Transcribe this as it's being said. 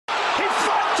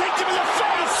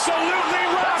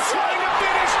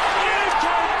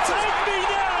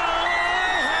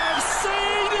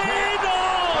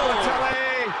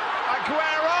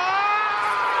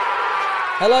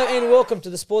Hello and welcome to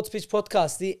the Sports Pitch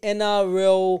Podcast, the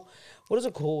NRL. What is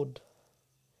it called?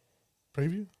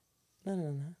 Preview?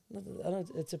 No. I don't.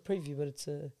 It's a preview, but it's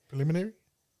a Preliminary?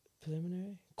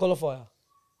 qualifier,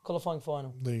 qualifying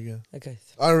final. There you go. Okay.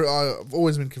 I've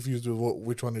always been confused with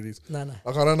which one it is. No.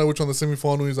 Like, I don't know which one the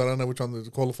semi-final is. I don't know which one the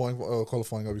qualifying,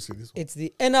 obviously, this one. It's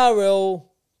the NRL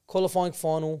qualifying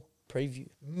final preview.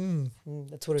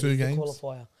 That's what it is. 2 games. The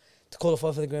qualifier to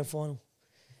qualify for the grand final.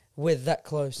 We're that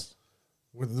close.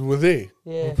 We're there.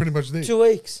 Yeah. We're pretty much there. 2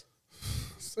 weeks.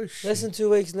 So shit. Less than 2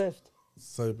 weeks left.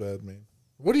 So bad, man.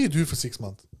 What do you do for 6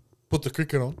 months? Put the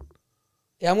cricket on?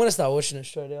 Yeah, I'm gonna start watching it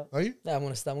straight out. Are you? Yeah, I'm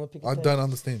gonna pick. I don't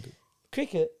understand it.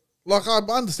 Cricket. Like, I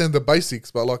understand the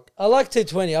basics, but like... I like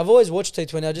T20. I've always watched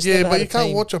T20. I just Yeah, never but had you a can't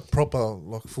team. watch a proper,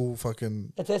 like, full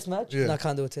fucking... A test match? Yeah. No, I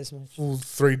can't do a test match. Full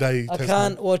 3-day I test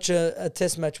can't match. watch a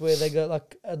test match where they go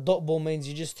like a dot ball means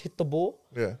you just hit the ball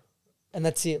Yeah. and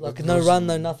that's it. Like Like no just- run,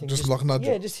 no nothing. just like nudge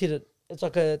Yeah, it. just hit it. It's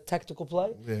like a tactical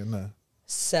play. Yeah, no.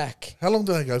 Sack. How long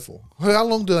do they go for? How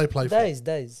long do they play for?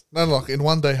 Days. No, like, in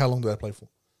one day, how long do they play for?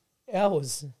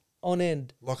 Hours on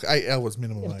end. Like 8 hours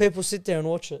minimum. And eh? people sit there and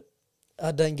watch it.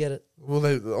 I don't get it. Well,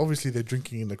 they're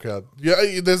drinking in the crowd. Yeah,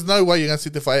 there's no way you're gonna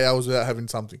sit there for 8 hours without having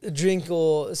something. A drink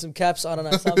or some caps, I don't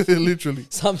know, something. Literally,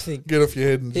 something. get off your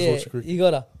head and just Yeah, watch the cricket. you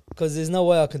gotta. Because there's no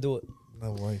way I can do it.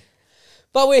 No way.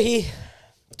 But we're here.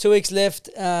 2 weeks left.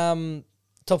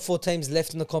 Top 4 teams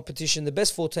left in the competition. The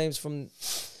best 4 teams from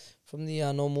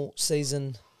the normal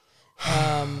season.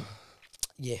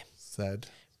 Yeah, Sad.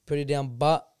 pretty down.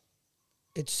 But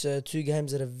it's 2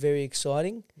 games that are very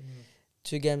exciting.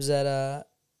 2 games that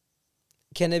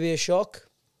can there be a shock?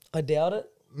 I doubt it.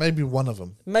 Maybe one of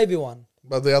them, Maybe one.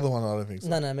 but the other one I don't think so.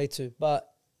 No, me too. But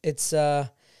it's going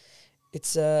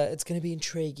to be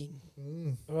intriguing.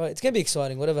 All right, it's going to be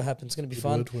exciting. Whatever happens, it's going to be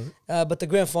fun. But the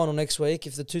grand final next week,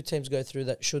 if the 2 teams go through,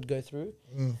 that should go through.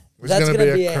 That's going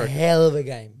to be a hell of a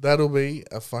game. That'll be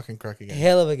a fucking cracker game.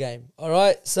 Hell of a game. All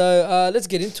right, so let's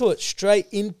get into it. Straight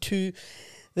into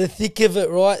the thick of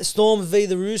it, right? Storm v.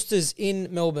 the Roosters in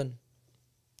Melbourne.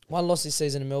 1 loss this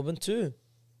season in Melbourne, 2.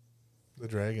 The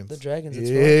Dragons. The Dragons, that's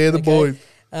Yeah, right. the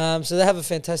boys. So they have a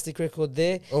fantastic record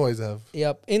there. Always have.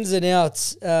 Yep. Ins and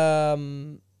outs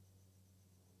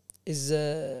is...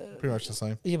 Pretty much the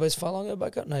same. Yeah, but is Farlongo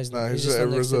back up? No, he's not. No, he's just a on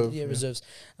the extended- reserve, Yeah, yeah. reserves.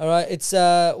 All right, it's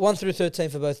 1 through 13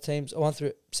 for both teams. Or 1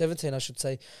 through 17, I should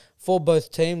say, for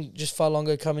both teams. Just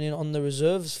Farlongo coming in on the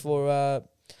reserves for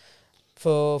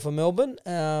Melbourne.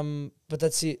 But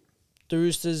that's it. The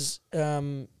Roosters,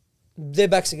 their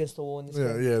backs against the wall in this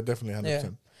game. Yeah, definitely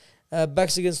 100%.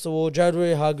 Backs against the wall.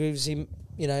 Jared Hargreaves, he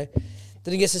didn't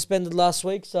get suspended last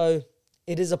week, so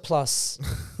it is a plus.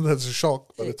 That's a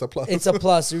shock, but it's a plus. It's a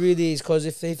plus. It really is, because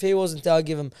if he wasn't there, I'd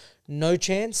give him no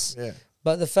chance. Yeah.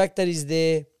 But the fact that he's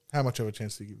there, How much of a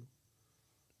chance do you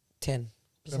give him?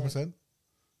 10%. 10%?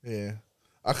 Yeah.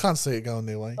 I can't see it going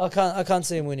their way. I can't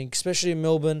see him winning, especially in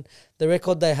Melbourne. The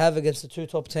record they have against the 2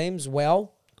 top teams, wow.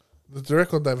 The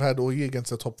record they've had all year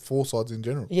against the top 4 sides in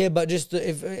general. Yeah, but just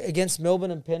if against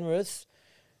Melbourne and Penrith,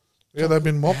 Yeah, they've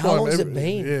been mopped. How long's it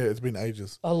been? Yeah, it's been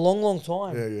ages. a long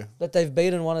time. Yeah. That they've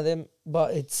beaten one of them.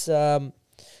 But it's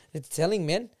telling,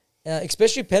 man.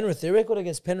 Especially Penrith. Their record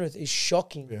against Penrith is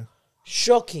shocking. Yeah.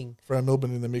 Shocking. For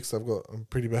Melbourne in the mix, they've got a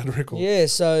pretty bad record. Yeah,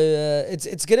 so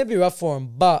it's going to be rough for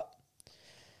them. But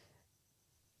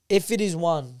if it is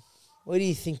won, where do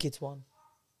you think it's won?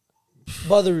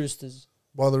 By the Roosters.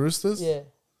 By the Roosters, Yeah.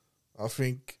 I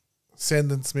think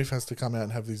Sandon Smith has to come out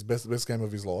and have his best game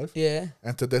of his life. Yeah.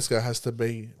 And Tedesco has to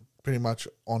be pretty much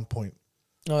on point.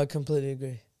 No, I completely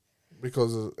agree.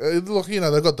 Because, look,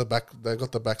 they've got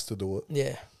the backs to do it.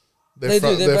 Yeah. Their, They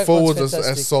do. Their their back forwards line's are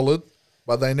fantastic. as solid,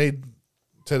 but they need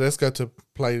Tedesco to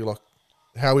play like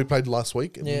how he played last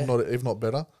week, Yeah. if not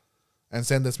better. And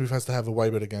Sandon Smith has to have a way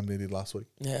better game than he did last week.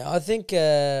 Yeah, I think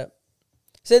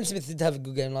Sandon Smith did have a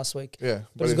good game last week. Yeah.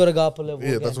 But he's got to go up a level.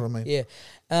 Yeah, again. that's what I mean.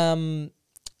 Yeah.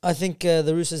 I think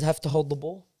the Roosters have to hold the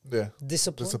ball. Yeah.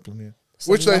 Discipline. Yeah. It's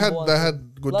Which the they number one had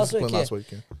thing. good Last discipline week, last week.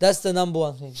 Yeah. That's the number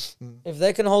one thing. If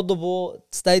they can hold the ball,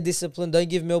 stay disciplined, don't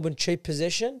give Melbourne cheap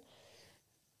possession,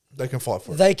 They can fight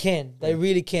for it. they can. They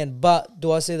really can. But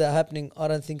do I see that happening? I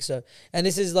don't think so. And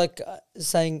this is like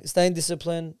saying staying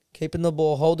disciplined, keeping the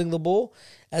ball, holding the ball,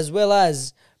 as well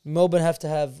as Melbourne have to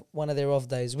have one of their off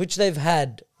days, which they've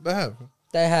had. They have.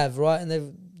 They have, right? And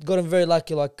they've gotten very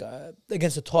lucky, like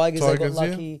against the Tigers they got Tigers,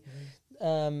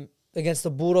 yeah. lucky. Against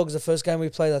the Bulldogs, the first game we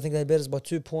played, I think they beat us by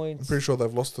 2 I'm points. pretty sure they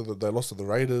lost to the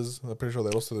Raiders. I'm pretty sure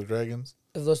they lost to the Dragons.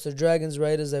 They've lost to Dragons,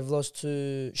 Raiders. They've lost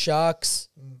to Sharks.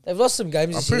 They've lost some games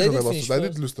I'm this year. pretty They sure they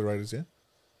did did lose to the Raiders, yeah?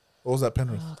 Or was that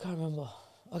Penrith? I can't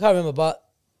remember. But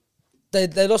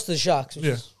They lost to the Sharks. Which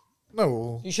Yeah. is, No,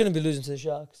 well, you shouldn't be losing to the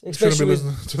Sharks. you shouldn't be Especially with,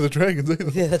 losing to the Dragons either.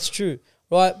 yeah, that's true.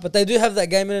 Right, but they do have that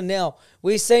game in it now.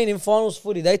 We're seeing in finals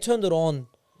footy, they turned it on.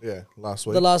 Yeah, last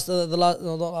week. The last, no,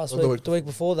 not last Or week, the week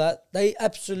before that, they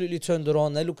absolutely turned it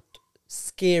on. They looked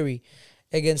scary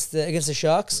against the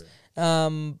Sharks.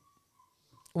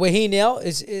 We're here now.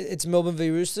 It's Melbourne v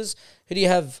Roosters. Who do you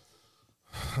have?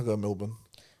 I got Melbourne.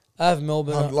 I have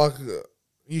Melbourne.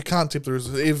 You can't tip the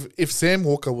Roosters. If Sam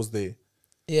Walker was there,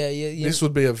 Yeah. this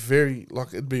would be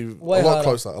it'd be Way a lot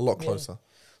harder. closer,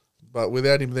 But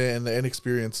without him there and the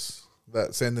inexperience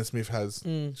that Sandon Smith has, I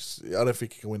don't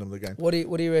think he can win them the game. What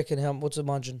do you reckon? What's the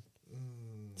margin?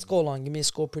 Scoreline. Give me a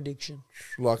score prediction.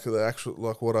 Like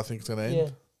what I think it's gonna end. Yeah.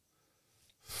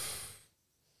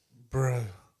 Bro,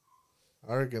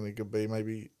 I reckon it could be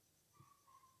maybe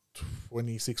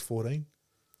 26-14.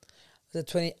 Is it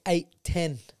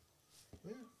 28-10?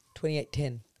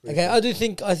 28-10. Okay,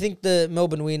 I think the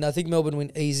Melbourne win. I think Melbourne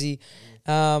win easy.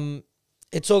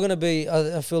 It's all going to be,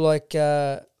 I feel like,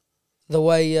 the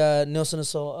way Nelson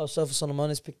Sofa Solomon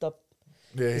has picked up.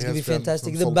 Yeah, It's going to be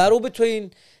fantastic. The battle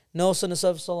between Nelson and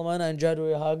Sofa Solomon and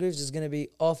Jadria Hargreaves is going to be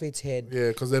off its head. Yeah,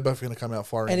 because they're both going to come out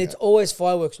firing. And it's always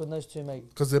fireworks when those two meet.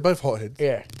 Because they're both hotheads.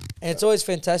 Yeah. And it's always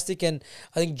fantastic. And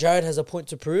I think Jared has a point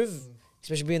to prove,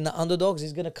 especially being the underdogs.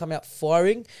 He's going to come out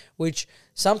firing, which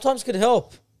sometimes could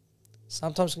help.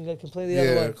 Sometimes can go completely the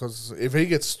other Yeah, way. because if he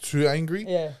gets too angry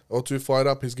or too fired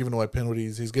up, he's giving away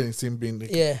penalties. He's getting sin binned.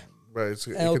 Yeah. Bro, And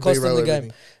it'll cost them the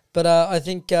game. But I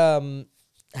think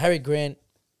Harry Grant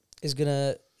is going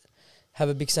to have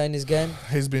a big say in this game.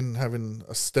 He's been having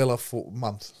a stellar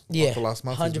month. Yeah, Like the last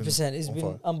month. 100%. He's on been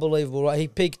fire. unbelievable, right? He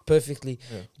peaked perfectly.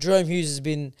 Yeah. Jerome Hughes has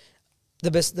been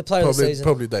the player of the season.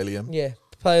 Probably Daly M. Yeah,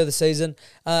 player of the season.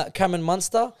 Cameron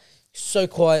Munster, so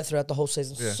quiet throughout the whole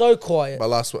season. Yeah. So quiet. But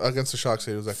last against the Sharks,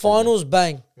 he was actually Finals,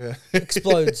 bang, Yeah,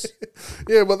 explodes.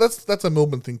 yeah, but that's a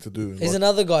Melbourne thing to do. He's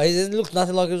another guy. He doesn't look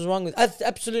nothing like it was wrong with.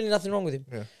 Absolutely nothing wrong with him.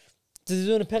 Yeah. Did he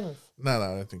do in a penalty? No,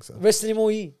 I don't think so. Rested him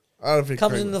all year. I don't think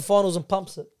Comes Craig- into the finals and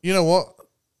pumps it. You know what?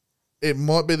 It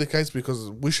might be the case because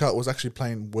Wishart was actually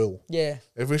playing well. Yeah.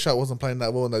 If Wishart wasn't playing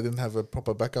that well and they didn't have a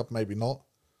proper backup, maybe not.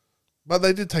 But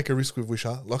they did take a risk with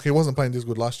Wishart. Like, he wasn't playing this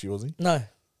good last year, was he? No.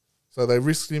 So they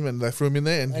risked him and they threw him in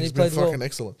there and he's he been played well. fucking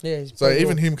excellent. Yeah. He's So played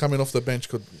even well. him coming off the bench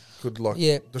could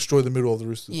Yeah. destroy the middle of the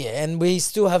Roosters. Yeah, and we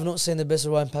still have not seen the best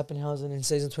of Ryan Pappenhausen in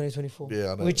season 2024.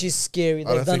 Yeah, I know. Which is scary. I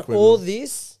don't They've done think we all will.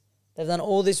 this. They've done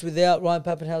all this without Ryan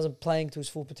Pappenhausen playing to his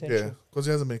full potential. Yeah, because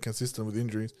he hasn't been consistent with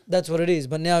injuries. That's what it is.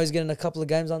 But now he's getting a couple of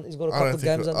games on. He's got a I couple don't of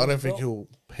think games on. I don't think he'll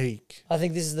peak. I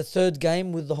think this is the third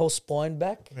game with the whole spine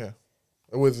back. Yeah,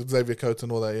 with Xavier Coates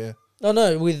and all that. Yeah,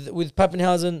 No, with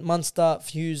Pappenhausen, Munster,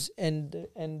 Hughes, and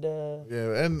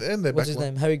yeah, and their what's his backline.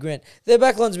 name, Harry Grant. Their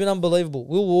backline's been unbelievable.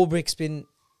 Will Warbrick's been.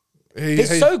 He's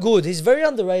He so good. He's very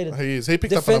underrated. he is. He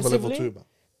picked up another level Defensively, too. But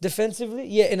Defensively,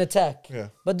 yeah, in attack. yeah,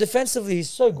 But defensively,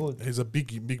 he's so good. he's a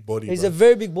big body. He's bro. a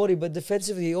very big body, but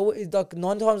defensively, he always, like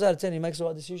 9 times out of 10, he makes the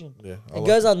right decision. yeah. I It like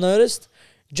goes unnoticed.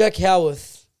 Jack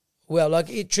Howarth, well, like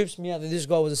it trips me out that this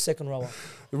guy was a second rower.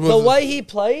 it. The way he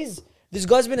plays, this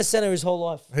guy's been a center his whole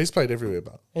life. He's played everywhere,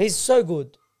 but He's so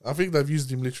good. I think they've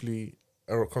used him literally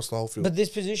across the whole field. But this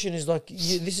position is like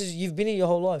you've been in your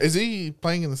whole life. Is he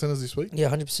playing in the centers this week? Yeah,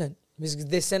 100%.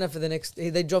 They're center for the next.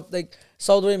 They dropped. They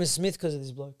sold Remus Smith because of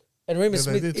this bloke. And Remus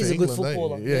Yeah, they Smith did is to a good England, eh?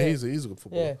 footballer. Yeah, he's a good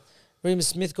footballer. Yeah. Remus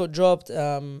Smith got dropped.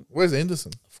 Where's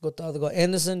Anderson? Forgot the other guy.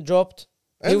 Anderson dropped.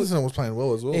 Anderson was playing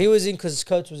well as well. He was in because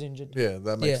Coates was injured. Yeah,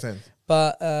 that makes Yeah. sense.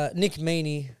 But Nick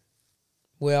Meaney,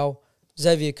 well,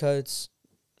 Xavier Coates,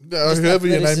 Just Whoever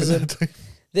your name is, athleticism.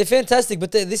 they're fantastic.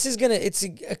 But it's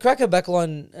a cracker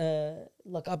backline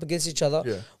like up against each other.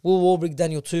 yeah, Will Warbrick,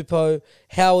 Daniel Tupou,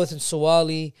 Howarth and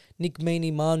Sawali, Nick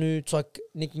Meaney, Manu. It's like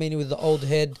Nick Meaney with the old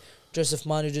head, Joseph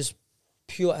Manu just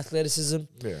pure athleticism.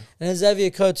 yeah. And then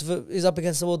Xavier Coates is up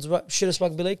against the world's shittest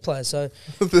rugby league player. So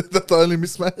That's the only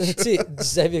mismatch. that's it.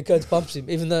 Xavier Coates bumps him,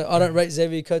 even though I don't rate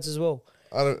Xavier Coates as well.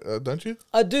 Don't you?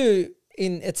 I do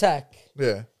in attack.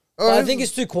 Yeah. But I think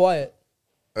it's too quiet.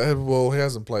 Well, he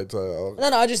hasn't played. So No,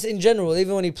 I just in general,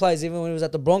 even when he plays, even when he was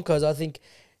at the Broncos, I think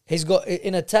he's got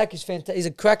in attack. He's fantastic. He's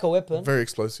a cracker weapon very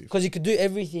explosive. because he could do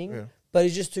everything, Yeah. but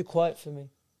he's just too quiet for me.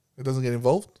 He doesn't get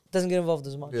involved. Doesn't get involved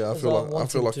as much. Yeah, I as feel want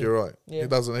him like to. you're right. Yeah. He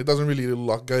doesn't really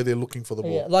like go there looking for the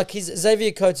ball. Yeah, like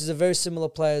Xavier Coates is a very similar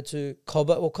player to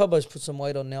Cobbo. Well, Cobbo's put some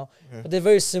weight on now, Yeah. but they're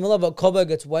very similar. But Cobbo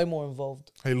gets way more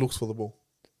involved. He looks for the ball.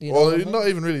 You know Or what I mean? not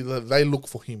even really. They look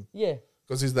for him Yeah,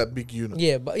 because he's that big unit.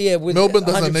 yeah, but yeah, with Melbourne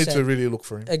doesn't need 100%. to really look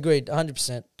for him. Agreed,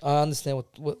 100%. I understand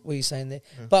what you're saying there.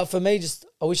 Yeah. But for me,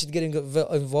 I wish he'd get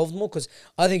involved more because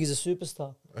I think he's a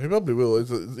superstar. He probably will.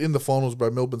 In the finals, bro,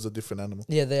 Melbourne's a different animal.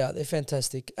 Yeah, they are. They're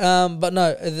fantastic. But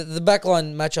no, the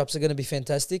backline matchups are going to be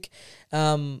fantastic.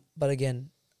 But again,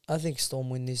 I think Storm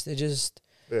win this. They're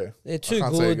too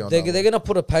good. They're going to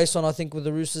put a pace on, I think, with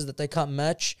the Roosters that they can't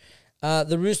match.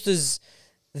 The Roosters,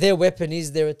 their weapon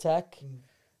is their attack.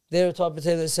 They're a type of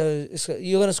team that, so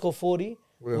you're going to score 40.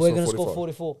 We're going to score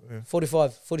 44,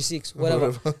 45, 46,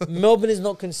 whatever. Melbourne is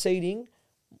not conceding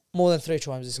more than 3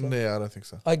 tries this game. Yeah, I don't think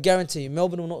so. I guarantee you,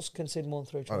 Melbourne will not concede more than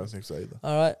 3 tries. I don't think so either.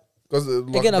 All right. Because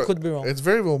again, I could be wrong. It's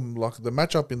very well the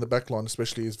matchup in the back line,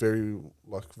 especially, is very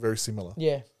similar.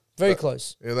 Yeah, very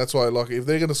close. Yeah, that's why. If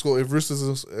they're gonna score, if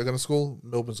Roosters are gonna score,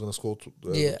 Melbourne's gonna score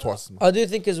twice. I do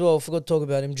think as well. I forgot to talk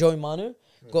about him. Joey Manu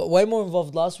got way more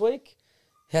involved last week.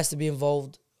 He has to be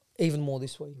involved even more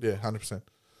this week. Yeah, 100%.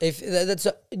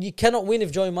 You cannot win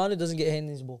if Joey Manu doesn't get a hand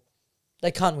in his ball.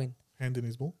 They can't win. Hand in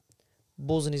his ball.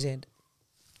 Ball's in his hand.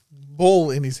 Ball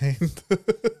in his hand.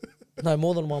 No,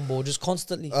 more than one ball. Just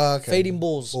constantly okay. feeding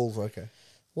balls. Balls, okay.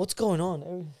 What's going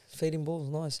on? Feeding balls,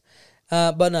 nice.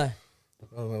 But no. I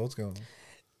don't know what's going on.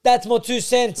 That's my 2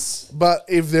 cents. But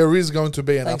if there is going to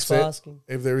be an Thanks upset, for asking.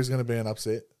 if there is going to be an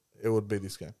upset, it would be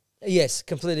this game. Yes,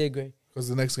 completely agree. Because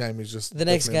the next game is just the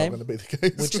next game, not going to be the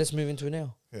case. which let's move into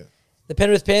now. Yeah. The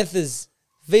Penrith Panthers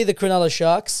v the Cronulla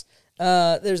Sharks.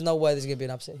 There's no way there's going to be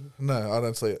an upset here. No, I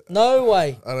don't see it. No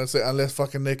way. I don't see it unless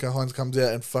fucking Nico Hines comes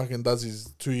out and fucking does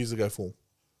his 2 years ago form.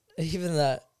 Even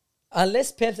that.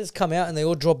 Unless Panthers come out and they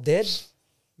all drop dead.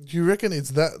 Do you reckon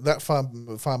it's that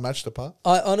far matched apart?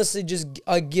 I honestly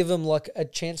I give them like a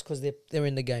chance because they're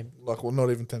in the game. Not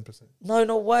even 10%.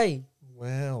 No way.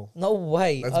 Wow. No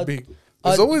way. That's big.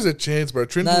 There's always a chance, bro.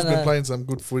 Trindle's been playing some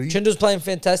good footy. Trindle's playing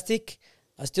fantastic.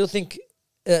 I still think...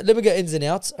 let me go ins and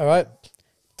outs, all right?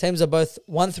 Teams are both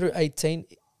 1 through 18.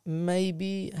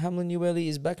 Maybe Hamlin Ueli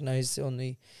is back. No, he's on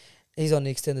the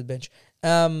extended bench.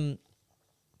 What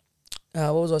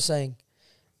was I saying?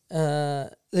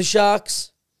 The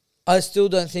Sharks, I still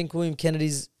don't think William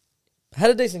Kennedy's had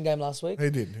a decent game last week.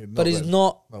 He did. But he's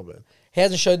not... Not bad. He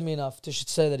hasn't showed me enough to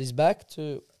say that he's back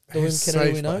to the William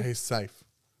Kennedy we know. He's safe.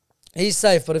 He's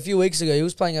safe, but a few weeks ago he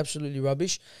was playing absolutely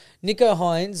rubbish. Nico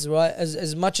Hines, right,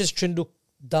 as much as Trindle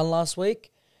done last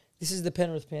week, this is the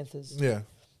Penrith Panthers. Yeah.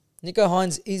 Nico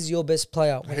Hines is your best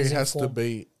player when he he's has in form. to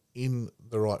be in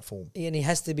the right form. And he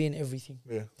has to be in everything.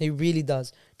 Yeah. He really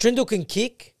does. Trindle can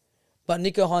kick, but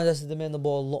Nico Hines has to demand the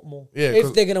ball a lot more. Yeah,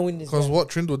 if they're going to win this game. Because what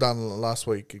Trindle done last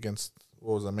week against,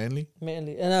 what was it, Manly?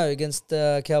 Against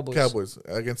Cowboys.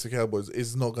 Against the Cowboys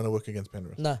is not going to work against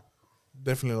Penrith. No.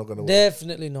 Definitely not going to work.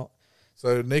 Definitely not.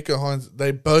 So Nico Hines,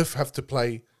 they both have to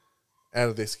play out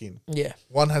of their skin. Yeah.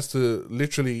 One has to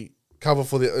literally cover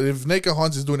for the... If Nico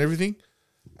Hines is doing everything,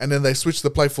 and then they switch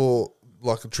the play for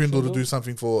like a Trindle to do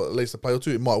something for at least a play or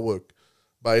two, it might work.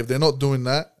 But if they're not doing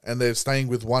that, and they're staying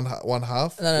with one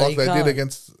half, like they did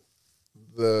against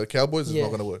the Cowboys, it's not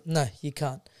going to work. No, you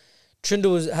can't.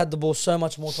 Trindle had the ball so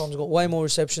much more times, got way more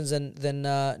receptions than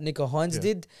Nico Hines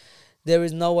did. There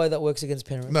is no way that works against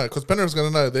Penrith. No, because Penrith's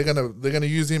going to know they're going to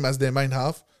use him as their main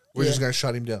half. We're just going to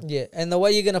shut him down. Yeah, and the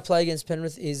way you're going to play against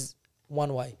Penrith is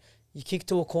one way: you kick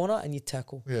to a corner and you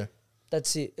tackle. Yeah,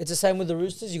 that's it. It's the same with the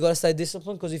Roosters. You got to stay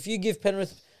disciplined because if you give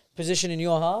Penrith position in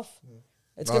your half,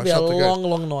 it's going to be a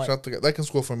long night. Shut the gate. They can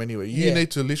score from anywhere. You need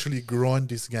to literally grind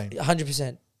this game.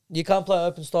 100%. You can't play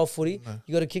open style footy. No.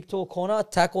 You got to kick to a corner,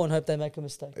 tackle, and hope they make a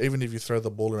mistake. Even if you throw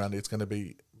the ball around, it's going to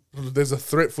be... There's a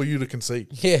threat for you to concede.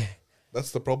 Yeah.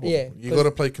 That's the problem. Yeah, you got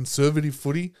to play conservative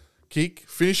footy, kick,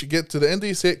 finish, get to the end of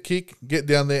your set, kick, get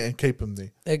down there and keep them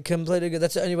there. Completely good.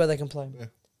 That's the only way they can play. Yeah.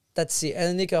 That's it.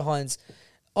 And Nico Hines,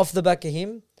 off the back of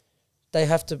him, he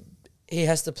has to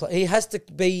play. He has to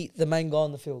be the main guy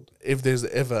on the field. If there's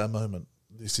ever a moment,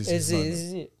 this is his moment. This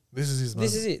is it. This is his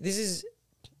moment. This is it. This is...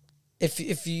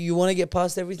 If you want to get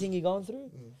past everything you're going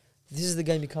through, this is the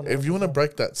game you come. If you want to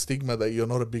break that stigma that you're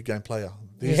not a big game player,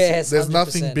 there's 100%.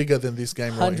 Nothing bigger than this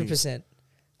game. 100%,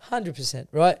 100%,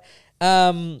 right?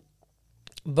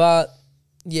 But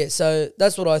yeah, so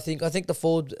that's what I think. I think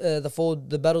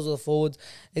the battles of the forwards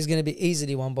is going to be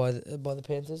easily won by the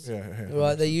Panthers. Yeah,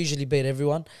 right. They usually beat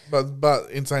everyone.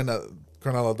 But in saying that,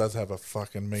 Cronulla does have a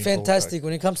fucking mean. Fantastic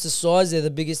when it comes to size. They're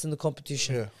the biggest in the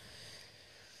competition. Yeah.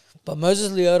 But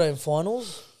Moses Leota in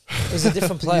finals is a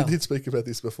different player. You did speak about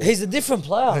this before. He's a different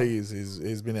player. He is.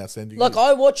 He's been outstanding. Like,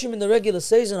 I watch him in the regular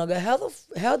season. I go,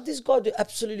 how did this guy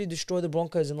absolutely destroy the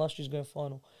Broncos in last year's grand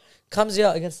final? Comes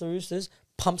out against the Roosters,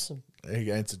 pumps them.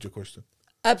 He answered your question.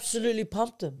 Absolutely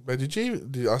pumped them. But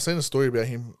I seen a story about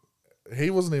him.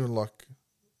 He wasn't even like,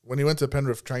 when he went to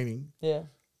Penrith training. Yeah.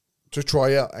 To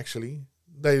try out, actually.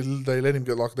 They let him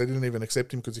go, like, they didn't even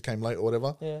accept him because he came late or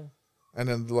whatever. Yeah. And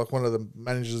then like one of the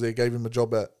managers there gave him a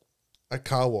job at a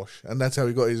car wash, and that's how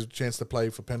he got his chance to play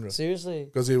for Penrith. Seriously?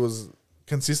 Because he was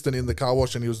consistent in the car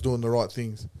wash and he was doing the right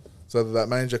things. So that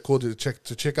manager called to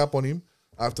check up on him.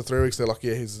 After 3 weeks, they're like,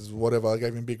 yeah, he's whatever. I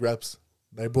gave him big raps.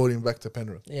 They brought him back to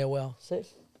Penrith. Yeah, well, see?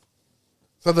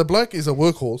 So the bloke is a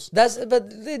workhorse.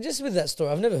 But they're just with that story.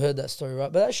 I've never heard that story,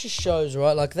 right? But that just shows,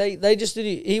 right? Like they just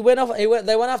did. They went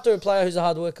after a player who's a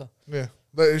hard worker. Yeah,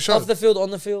 off the field,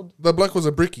 on the field. The bloke was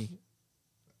a brickie,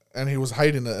 and he was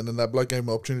hating it. And then that bloke gave him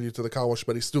an opportunity to the car wash,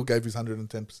 but he still gave his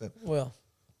 110%. Well,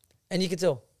 and you can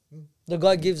tell the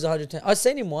guy gives 110. I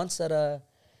seen him once at a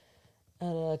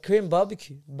Korean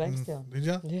barbecue, Bankstown. Did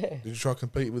you? Yeah. Did you try to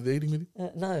compete with eating with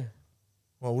him? No.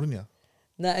 Why wouldn't you?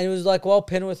 No, and it was like while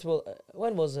Penrith. Well,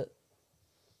 when was it?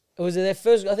 It was their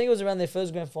first. I think it was around their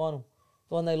first grand final,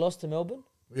 the one they lost to Melbourne.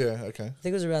 Yeah. Okay. I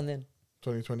think it was around then.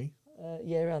 2020.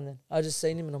 Yeah, around then. I just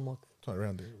seen him and I'm like, Not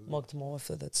around there. Mark to my wife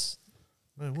that that's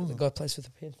No, it the wasn't. guy plays for the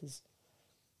Panthers.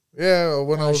 Yeah,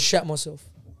 when I I was, shat myself.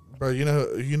 bro, you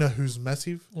know who's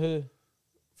massive? Who?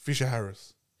 Fisher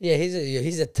Harris. Yeah,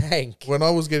 he's a tank. When I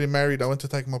was getting married, I went to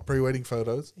take my pre-wedding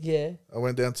photos. Yeah. I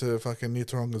went down to fucking near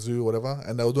Taronga Zoo or whatever,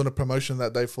 and they were doing a promotion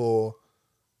that day for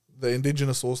the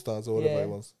Indigenous All-Stars or whatever Yeah. it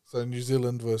was. So New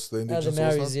Zealand versus the Oh, the Indigenous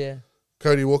Maoris, All-Stars. yeah.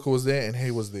 Cody Walker was there, and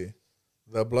he was there.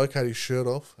 The bloke had his shirt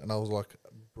off, and I was like,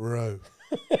 bro,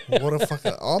 what a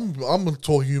fucking... I'm a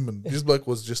tall human. This bloke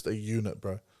was just a unit,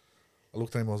 bro. I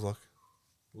looked at him, I was like...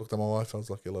 Looked at my wife, I was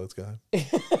like, yeah, let's go home.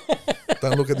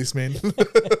 Don't look at this man.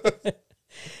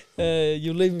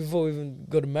 You leave before we even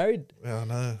got married. Yeah, I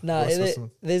know. Nah, Vice versa.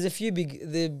 there's a few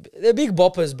they're big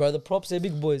boppers, bro. The props, they're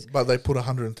big boys. But they put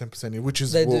 110% in, which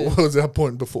is They what do. was our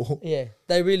point before. Yeah,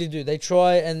 they really do. They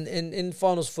try, and in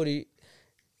finals footy,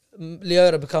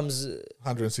 Leota becomes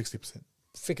 160%.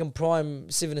 freaking prime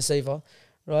Sivan Asiva,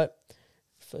 right?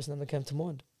 First name that came to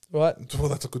mind, right? Well,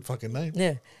 that's a good fucking name.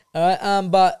 Yeah. All right.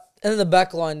 But and then the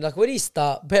back line, like, where do you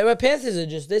start? Panthers are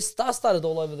just, they're star-started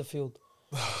all over the field.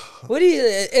 Where do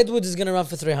you, Edwards is going to run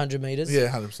for 300 metres. Yeah,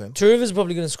 100%. Turuva's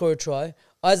probably going to score a try.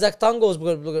 Isaac Tango's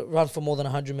going to run for more than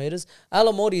 100 metres.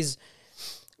 Alamori's,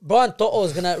 Brian Toto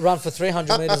is going to run for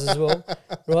 300 metres as well.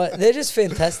 Right? They're just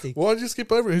fantastic. Why did you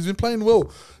skip over it? He's been playing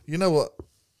well. You know what?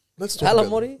 Let's talk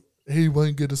Alamori? about he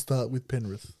won't get a start with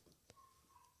Penrith.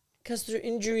 Because through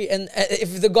injury, and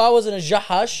if the guy wasn't a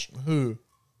Jahash, Who?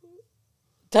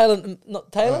 Taylor,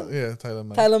 not Taylor? Yeah, Taylor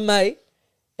May. Taylor May.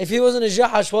 If he wasn't a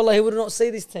Jahash, wallah, he would not see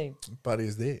this team. But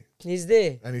he's there. He's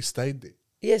there. And he stayed there.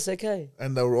 Yes, okay.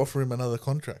 And they were offering him another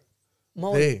contract.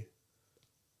 Molly, There.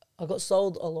 I got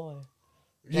sold a lie.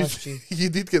 You, Last year. you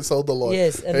did get sold a lot.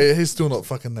 Yes, and- He's still not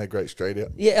fucking that great straight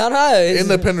out. Yeah, I know. In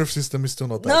the Penrith system, he's still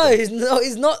not that No, good.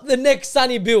 he's not the next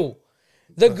Sonny Bill.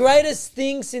 The greatest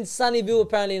thing since Sonny Bill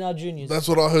apparently in our juniors. That's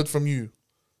what I heard from you.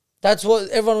 That's what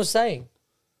everyone was saying.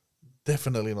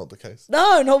 Definitely not the case.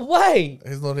 No, no way.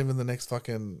 He's not even the next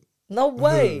fucking... No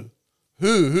way.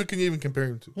 Who can you even compare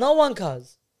him to? No one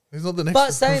cuz. He's not the next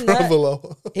But saying that-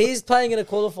 Ravelo. He's playing in a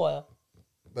qualifier.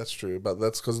 That's true, but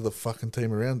that's because of the fucking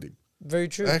team around him. Very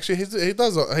true. Actually, he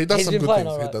does some He's good been things. playing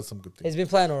He alright. does some good things. He's been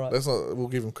playing all right. That's not. We'll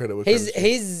give him credit. Where credit's due.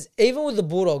 He's even with the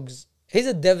Bulldogs, he's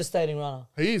a devastating runner.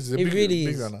 He is a He big, really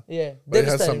big is. runner. Yeah, But he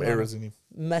has devastating some runner. errors in him,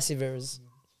 Massive errors.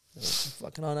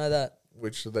 Fucking, I know that.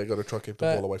 which they got to try to keep the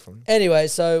But ball away from him. Anyway,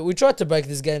 so we tried to break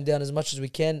this game down as much as we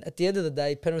can. At the end of the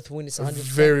day, Penrith win. It's 100%.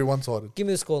 Very one-sided. Give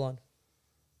me the scoreline.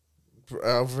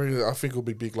 I think it'll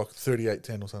be big, like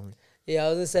 38-10 or something. Yeah, I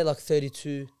was going to say like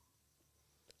 32-4.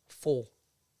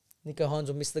 Nico Hines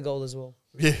will miss the goal as well.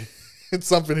 Yeah, it's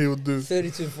something he would do.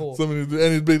 32-4. Something he'd do.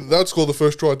 And they'd score the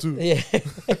first try too. Yeah.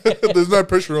 There's no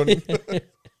pressure on him.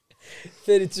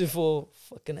 32-4.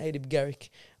 Fucking Adib Garrick.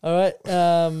 All right.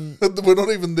 We're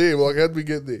not even there. Like, how'd we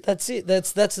get there? That's it.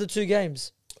 That's the two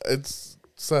games. It's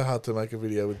so hard to make a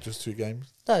video with just 2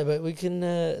 games. No, but we can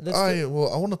let's I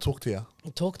want to talk to you.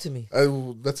 talk to me.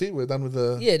 Well, that's it. We're done with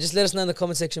the... Yeah, just let us know in the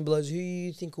comment section below who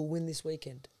you think will win this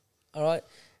weekend. All right.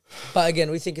 But again,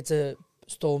 we think it's a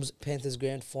Storms Panthers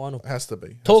grand final. Has to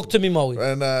be. Talk to me, Moe.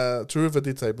 And Turuva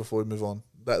did say before we move on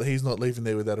that he's not leaving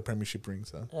there without a premiership ring.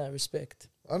 So Respect.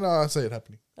 I know I see it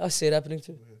happening. I see it happening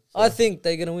too. So I think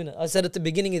they're going to win it. I said at the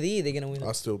beginning of the year they're going to win I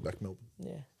it. still back Melbourne.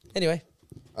 Yeah. Anyway.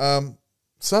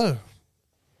 So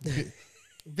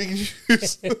big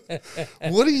news.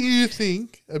 What do you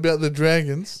think about the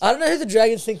Dragons? I don't know who the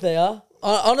Dragons think they are.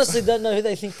 I honestly don't know who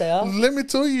they think they are. Let me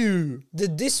tell you, The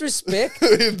disrespect,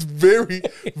 it's very,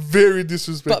 very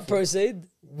disrespectful. but proceed.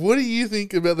 What do you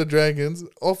think about the Dragons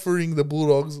offering the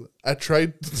Bulldogs a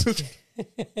trade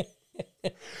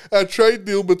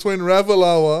deal between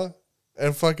Ravalawa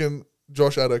and fucking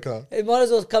Josh Adokar. It might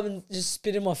as well come and just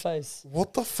spit in my face.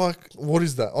 What the fuck? What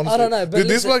is that? Honestly, I don't know, but did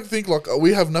this listen- bloke think like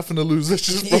we have nothing to lose? Let's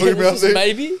just throw Yeah, him out there,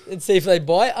 maybe, and see if they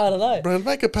buy. I don't know. bro.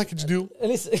 Make a package deal.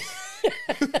 Listen,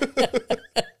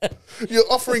 You're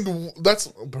offering that's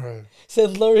bro.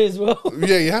 said Laurie as well.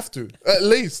 Yeah, you have to at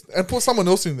least and put someone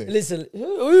else in there. Listen,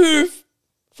 oof,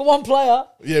 for one player.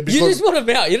 Yeah, You because just want him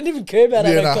out. You don't even care about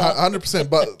yeah, it. 100%.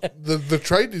 But the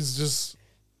trade is just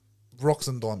rocks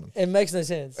and diamonds. It makes no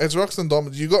sense. It's rocks and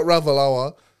diamonds. You got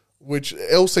Ravalawa, which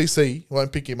LCC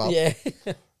won't pick him up, Yeah.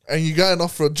 and you go and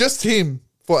offer just him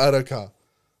for Adokar.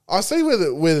 I see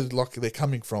where like they're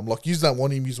coming from. Like, you don't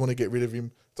want him, you just want to get rid of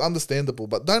him. It's understandable,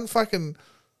 but don't fucking.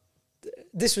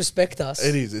 Disrespect us.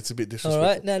 It is. It's a bit All disrespectful.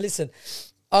 right. Now listen,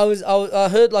 I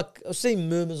heard like I was seeing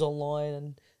murmurs online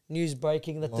and news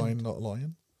breaking that Lion, not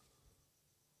lion.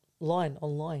 the line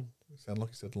online. You sound like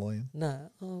you said lion. Nah,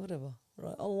 oh whatever.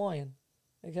 Right, online.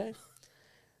 Okay.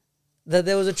 That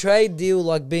there was a trade deal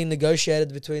like being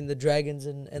negotiated between the Dragons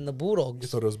and the You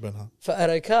Bulldogs thought it was Ben Hunt. for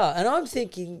Adokar, and I'm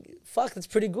thinking, fuck, that's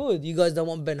pretty good. You guys don't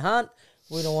want Ben Hunt.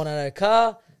 We don't want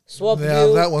Adokar. Swap Now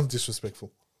deal. that one's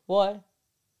disrespectful. Why?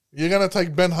 You're gonna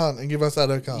take Ben Hunt and give us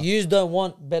Adokar. You don't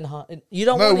want Ben Hunt. You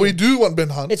don't No, want him. we do want Ben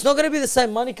Hunt. It's not going to be the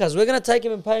same money, cuz we're going to take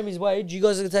him and pay him his wage. You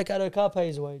guys are going to take Adokar, pay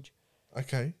his wage.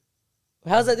 Okay,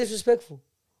 How's that disrespectful?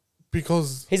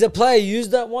 because He's a player you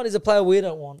don't want. He's a player we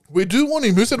don't want. we do want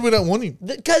him. Who said we don't want him?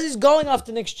 Because he's going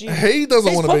after next year. He doesn't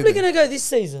He's want to be probably there. going to go this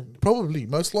season. Probably,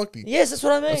 most likely. Yes, that's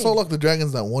what I mean. It's not like the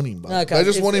Dragons don't want him, but No, they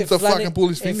just if- want him if to Flanag- fucking pull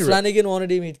his finger If out. Flanagan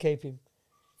wanted him, he'd keep him.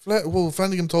 Well,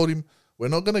 Flanagan told him, we're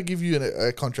not going to give you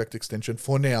a contract extension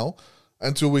for now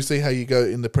until we see how you go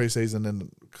in the preseason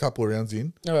and a couple of rounds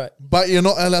in. All right. But you're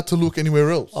not allowed to look anywhere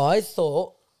else. I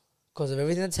thought, because of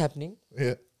everything that's happening,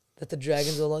 Yeah, that the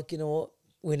Dragons were like, you know what?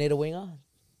 We need a winger.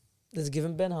 Let's give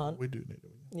him Ben Hunt. we do need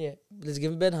him. Yeah, let's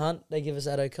give him Ben Hunt. They give us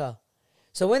Adokar.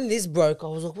 So when this broke, I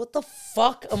was like, what the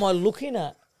fuck am I looking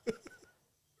at?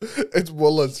 It's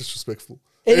disrespectful.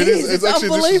 It is. It's actually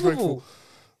unbelievable.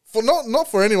 For not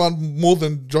for anyone more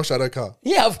than Josh Adokar.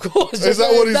 Yeah, of course. Is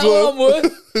that what he's what I'm worth?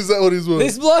 worth? Is that what he's worth?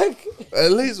 This bloke?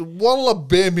 At least one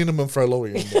bare minimum throw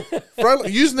Laurie in there.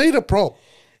 You just need a prop.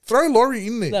 Throw Laurie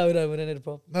in there. No, we don't need a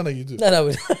problem. No, you do. No,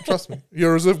 we don't. Trust me.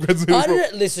 Your reserve grade's need a I prop.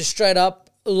 didn't listen straight up.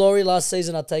 Laurie last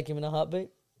season, I'd take him in a heartbeat.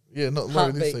 Yeah, not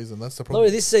Laurie this Heartbeat. season. That's the problem.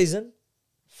 Laurie this season,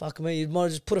 fuck me, you might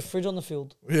have just put a fridge on the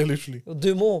field. Yeah, literally. It'll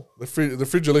do more. The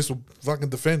fridge at least will fucking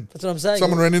defend. That's what I'm saying.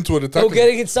 Someone ran into it, It'll attacked get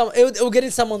him. it'll get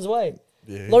in someone's way.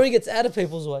 Yeah. Laurie gets out of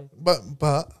people's way. But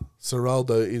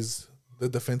Serraldo is the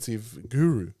defensive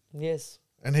guru, Yes.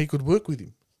 and he could work with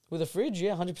him. With a fridge,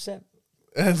 yeah, 100%.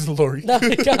 And Laurie. No,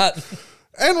 you can't.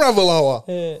 And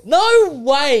Ravalawa. No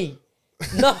way.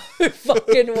 No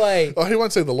fucking way. Oh, he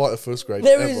won't see the light of first grade.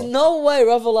 There ever. is no way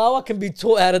Ravalawa can be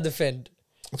taught how to defend.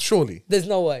 Surely. There's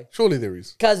no way. Surely there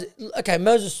is. Because, okay,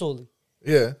 Moses Sully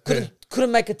Yeah.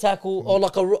 couldn't make a tackle or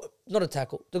like not a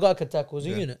tackle. The guy could tackle as a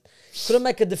unit. Couldn't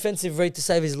make a defensive read to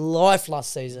save his life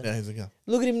last season. Yeah, he's a gun.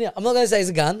 Look at him now. I'm not going to say he's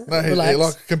a gun. No, Relax.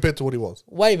 like compared to what he was.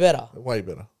 Way better. Way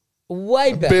better.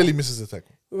 Way better. Barely misses a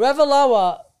tackle.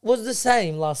 Ravalawa was the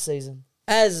same last season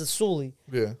as Sully.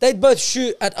 Yeah. They'd both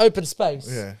shoot at open space.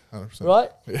 Yeah, 100%. Right?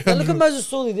 Yeah. And look at Moses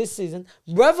Sully this season.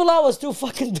 Ravalawa was still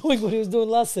fucking doing what he was doing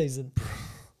last season.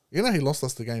 You know he lost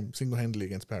us the game single-handedly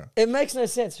against Para. It makes no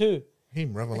sense. Who?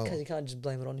 Him, Because Ravalawa. you can't just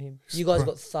blame it on him. You guys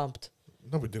got thumped.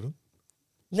 No, we didn't.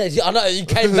 No, I know, you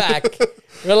came back.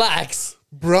 Relax.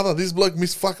 Brother, this bloke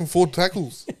missed fucking 4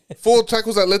 tackles. 4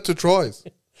 tackles that led to tries.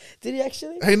 Did he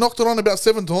actually? He knocked it on about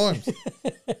 7 times.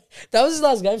 That was his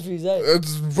last game for you, eh?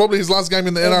 It's probably his last game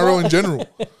in the NRL in general.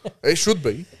 It should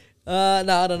be. No,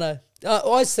 I don't know.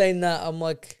 I seen that. I'm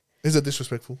like, Is it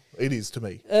disrespectful? It is to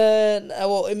me. no.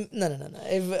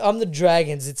 If I'm the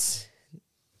Dragons, it's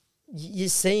you're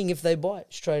seeing if they bite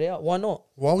straight out. Why not?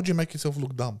 Why would you make yourself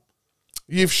look dumb?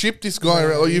 You've shipped this guy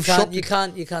around. Or you've shopped. You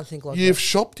can't think like You've that.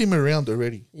 shopped him around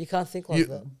already. You can't think like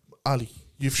that. Ali,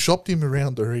 you've shopped him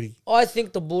around already. I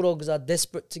think the Bulldogs are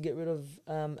desperate to get rid of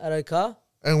Adokar.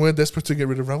 And we're desperate to get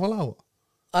rid of Ravalawa.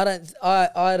 I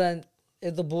don't.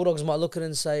 If the Bulldogs might look at it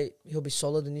and say he'll be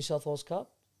solid in New South Wales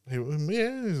Cup. Yeah,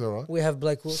 he's all right. We have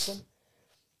Blake Wilson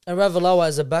and Ravalawa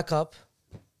as a backup.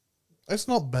 It's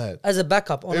not bad. As a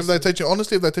backup, honestly,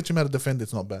 If they teach him how to defend,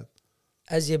 it's not bad.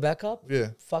 as your backup, Yeah.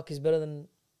 fuck, he's better than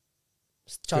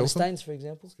Charlie Skelton? Staines, for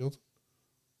example. Skelton.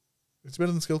 It's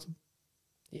better than Skelton.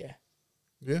 Yeah,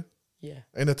 Yeah. yeah.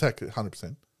 In attack,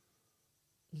 100%.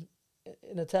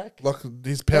 In attack, Like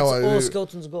his power. that's all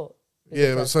Skelton's got. is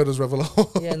Yeah, but attack. so does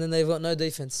Ravalawa. Yeah, and then they've got no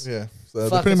defense. Yeah. So they're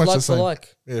Fuck, pretty it's much like the same. for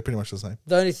like. Yeah, pretty much the same.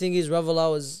 The only thing is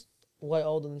Ravalawa's way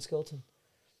older than Skelton.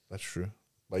 That's true.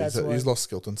 But That's he's why. lost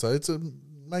Skelton, so it's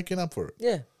making up for it.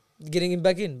 Yeah, getting him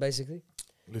back in basically.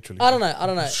 Literally. I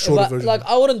don't know. Shorter version. Like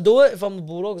I wouldn't do it if I'm the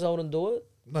Bulldogs. I wouldn't do it.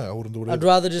 No, I wouldn't do it. I'd Either.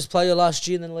 rather just play your last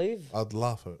year than leave. I'd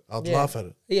laugh at it. I'd Yeah. laugh at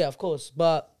it. Yeah, of course,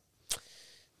 but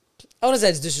I wouldn't say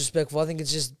it's disrespectful. I think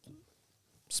it's just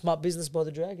smart business by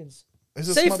the Dragons. Is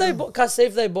it See if smart they business? see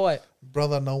if they buy it.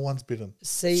 Brother, no one's bidden.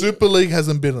 See Super League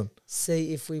hasn't bidden.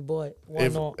 see if we buy it. Why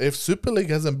not? If Super League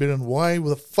hasn't bidden, why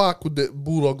the fuck would the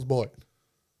Bulldogs buy it?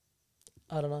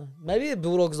 I don't know. Maybe the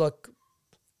Bulldogs like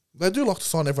They do like to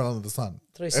sign everyone under the sun.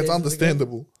 3 It's seasons ago.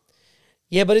 understandable.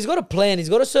 Yeah, but he's got a plan. He's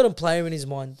got a certain player in his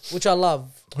mind, which I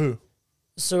love. Who?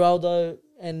 Seraldo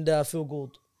and Phil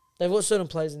Gould. They've got certain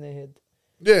players in their head.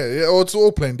 Yeah. Oh, it's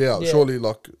all planned out. Yeah. Surely,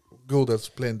 like, Gould has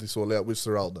planned this all out with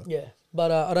Seraldo. Yeah, but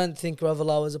I don't think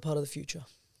Ravalawa is a part of the future.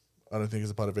 I don't think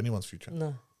it's a part of anyone's future.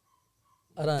 No,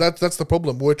 I don't. That's the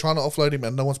problem. We're trying to offload him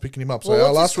and no one's picking him up. So Well,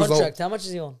 our what's last his contract? result, How much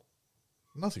is he on?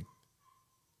 nothing.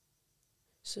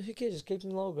 So who cares? Just keep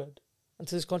him lower grade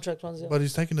until his contract runs out. But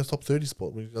he's taking the top 30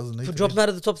 spot, which he doesn't need. But to drop be. him out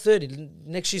of the top 30.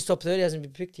 Next year's top 30 hasn't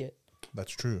been picked yet.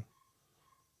 That's true.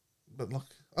 But like,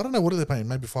 I don't know, what are they paying?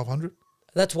 Maybe 500?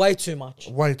 That's way too much.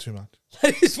 Way too much.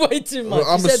 That is way too much. Well,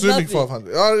 I'm You said assuming nothing.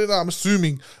 500. I don't know, I'm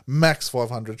assuming max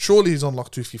 500. Surely he's on like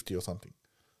 250 or something.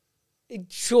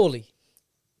 Surely.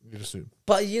 You'd assume.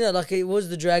 But, you know, like it was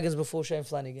the Dragons before Shane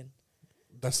Flanagan.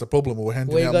 That's the problem. We're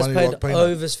handing Where you out guys money paid like peanuts.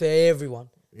 overs for everyone.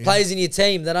 Yeah. Players in your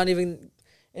team that aren't even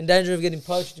in danger of getting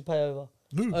poached, you pay over.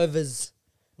 Who? Overs.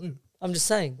 Who? I'm just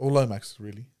saying. Or Lomax,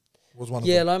 really. Was one of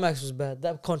Yeah, them. Lomax was bad.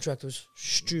 That contract was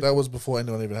stupid. That was before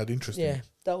anyone even had interest in Yeah, him.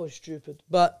 that was stupid.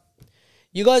 But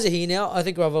you guys are here now. I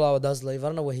think Ravalawa does leave. I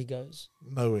don't know where he goes.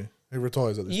 No way. He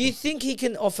retires at this You point. think he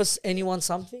can offer anyone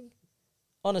something?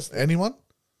 Honestly. Anyone?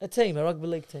 A team, a rugby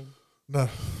league team. No.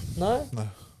 No? No.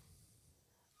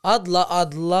 I'd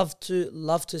love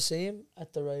to see him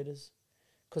at the Raiders.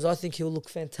 Because I think he'll look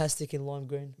fantastic in lime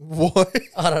green. Why?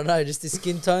 I don't know, just his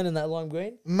skin tone and that lime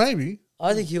green. Maybe.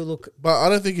 I think he'll look... But I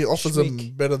don't think he offers them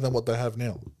Schmeek. better than what they have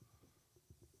now.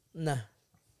 No.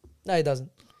 No, he doesn't.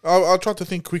 I'll try to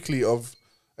think quickly of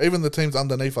even the teams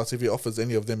underneath us, if he offers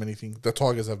any of them anything. The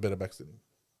Tigers have better backs than him.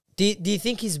 Do you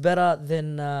think he's better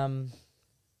than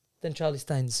Charlie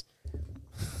Staines?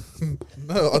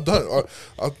 No, I don't.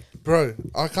 Bro,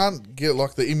 I can't get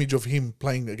like the image of him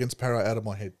playing against Para out of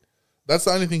my head. That's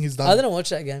the only thing he's done. I didn't watch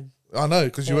that game. I know,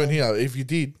 because you weren't here. If you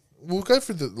did, we'll go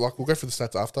through the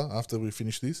stats after we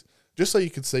finish this, just so you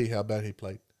can see how bad he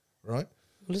played. Right?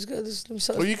 Let's go. Let me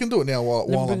start. Well, you can do it now while Let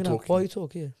me I'm bring it up. talking. While you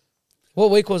talk, yeah.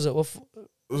 What week was it? It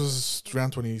was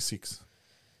round 26.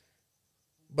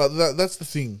 But that's the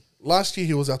thing. Last year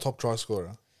he was our top try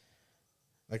scorer.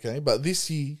 Okay, but this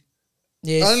year,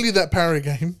 yeah, only that Para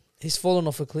game, he's fallen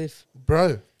off a cliff.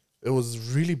 bro, it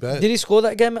was really bad. Did he score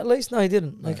that game at least? No, he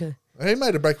didn't. No. Okay. He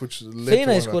made a break which led to one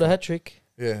Fino of scored a our hat trick.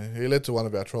 Yeah, he led to one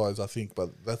of our tries, I think, but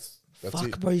that's Fuck,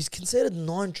 it. bro, he's conceded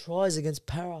 9 tries against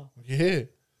Para. Yeah.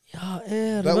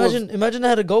 Yeah. That Imagine they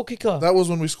had a goal kicker. That was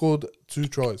when we scored 2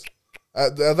 tries.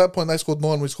 At that point, they scored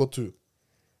 9, we scored 2.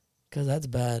 Because that's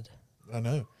bad. I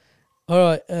know. All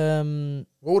right.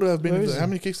 What would it have been? Where is How he?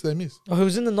 many kicks did they miss? Oh, he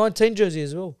was in the 19 jersey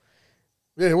as well.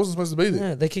 Yeah, he wasn't supposed to be there.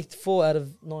 Yeah, they kicked 4 out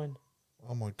of 9.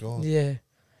 Oh my god. Yeah.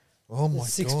 Oh my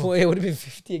 6 god. point. It would have been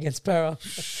 50 against Para.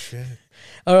 Shit.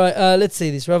 All right, let's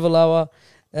see this. Ravalawa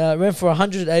ran for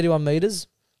 181 meters.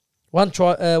 1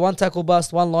 try, 1 tackle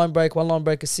bust, 1 line break, 1 line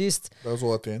break assist, That was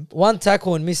all at the end. 1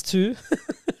 tackle and missed 2,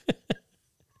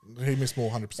 He missed more,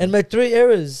 100%. and made 3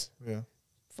 errors. Yeah.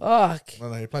 Fuck.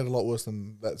 No, he played a lot worse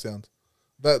than that sounds.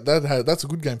 That's a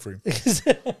good game for him.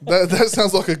 that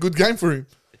sounds like a good game for him.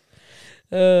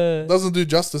 Doesn't do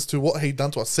justice to what he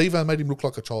done to us. Sivo made him look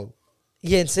like a child.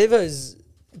 Yeah, and Sevo's...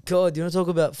 God, you want to talk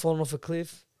about falling off a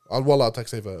cliff? I'll take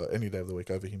Sivo any day of the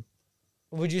week over him.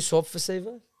 Would you swap for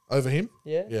Sevo? Over him?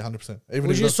 Yeah? Yeah, 100%. Even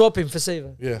Would if you not- swap him for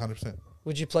Sevo? Yeah, 100%.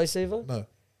 Would you play Sevo? No.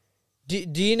 Do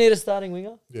you need a starting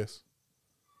winger? Yes.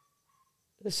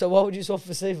 So why would you swap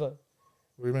for Sevo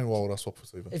What do you mean? Why would I swap for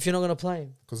Sivo? if you're not going to play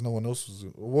him? Because no one else was.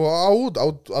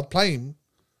 Well, I'd play him.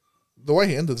 The way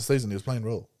he ended the season, he was playing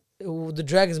well. The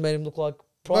Dragons made him look like...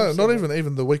 No, prime not Sevo.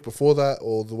 even the week before that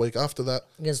or the week after that.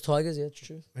 Against Tigers, yeah, it's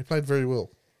true. He played very well.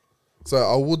 So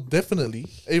I would definitely,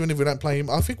 even if we don't play him,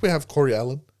 I think we have Corey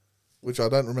Allen, which I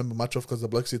don't remember much of because the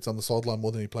bloke sits on the sideline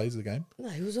more than he plays the game. No,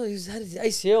 he had his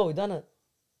ACL. He done it.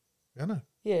 I know.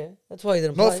 Yeah, that's why he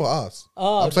didn't Not play. for us.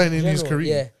 Oh, I'm saying in his general,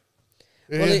 career.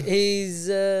 Yeah. Yeah.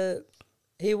 Well,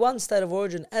 he won State of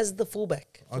Origin as the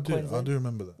fullback. For I Queensland. do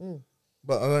remember that. Mm.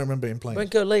 But I don't remember him playing.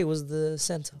 Brenko Lee was the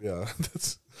centre. Yeah,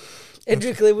 that's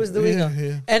Edric Lee was the winger.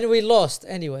 Yeah. And we lost.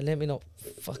 Anyway, let me not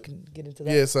fucking get into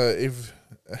that. Yeah, so if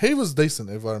he was decent,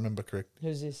 if I remember correct.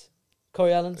 Who's this?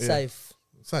 Corey Allen? Yeah. Safe.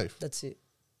 Safe. That's it.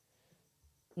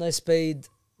 No speed.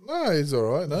 No, he's all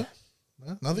right. No,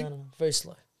 nothing. No. Very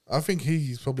slow. I think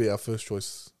he's probably our first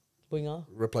choice Winger.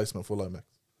 replacement for Lomax,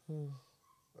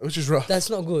 which is rough. That's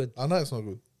not good. I know it's not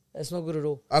good That's not good at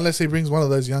all. unless he brings one of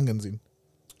those youngins in.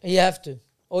 You have to.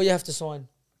 Or you have to sign.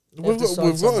 We've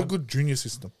got a good junior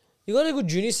system. You got a good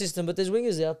junior system, but there's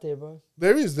wingers out there, bro.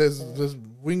 There's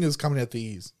wingers coming out the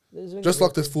ears, There's just wingers like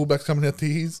out there's there. fullbacks coming out the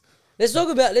ears. Let's talk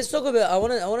about. I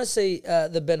want to see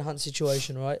the Ben Hunt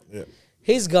situation, right? Yeah,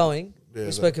 He's going. Yeah,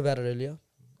 We spoke about it earlier.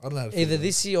 I don't know. How to Either feel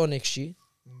this year or next year,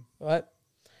 right?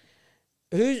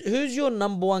 Who's your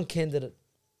number one candidate?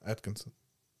 Atkinson.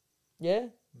 Yeah.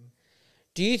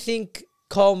 Do you think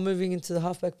Cole moving into the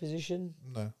halfback position?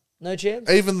 No, No chance.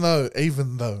 even though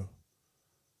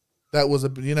that was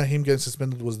him getting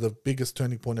suspended was the biggest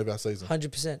turning point of our season.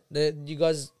 100%. You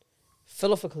guys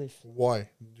fell off a cliff. Why?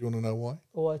 Do you want to know why?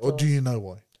 Or Do you know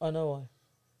why? I know why.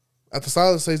 At the start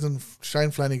of the season,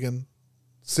 Shane Flanagan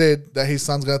said that his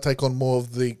son's going to take on more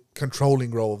of the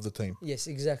controlling role of the team. Yes,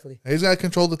 exactly. He's going to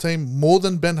control the team more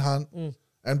than Ben Hunt.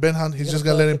 And Ben Hunt, he's He's just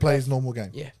gonna going to let play him the play path. his normal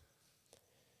game. Yeah.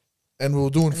 And we were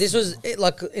doing This was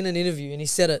like in an interview, and he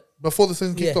said it. before the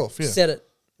season kicked off. Yeah. Said it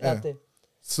Yeah. out there.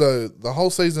 So the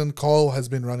whole season, Kyle has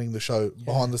been running the show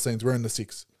behind the scenes. We're in the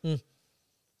six.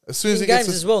 As soon as In he games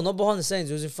gets as well, not behind the scenes.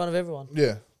 It was in front of everyone.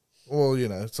 yeah. Well,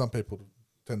 some people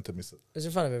tend to miss it. It was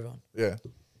in front of everyone. Yeah.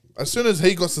 As soon as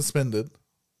he got suspended,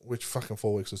 which fucking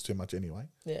 4 weeks was too much anyway.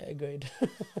 Yeah, agreed.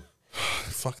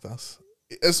 Fucked us.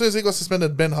 As soon as he got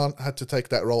suspended, Ben Hunt had to take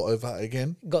that role over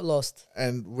again, Got lost.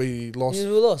 and we lost. We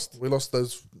lost. We lost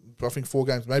those, I think, 4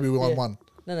 games. Maybe we won Yeah. one,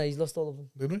 No, he's lost all of them.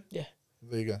 didn't we? Yeah.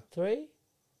 There you go. 3?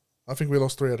 I think we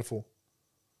lost 3 out of 4.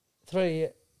 3, yeah.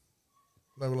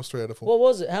 No, we lost 3 out of 4. What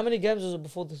was it? How many games was it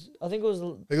before this? I think it was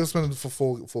He got suspended for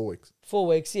 4 weeks. 4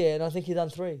 weeks, yeah, and I think he done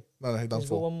 3. No, he done He's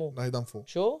got 4. one more. No, he done 4.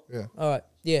 Sure? Yeah. All right,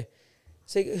 yeah.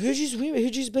 So who'd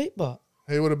you beat, but?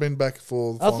 He would have been back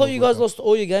for. I thought you guys lost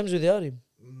all your games without him.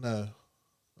 No,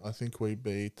 I think we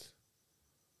beat.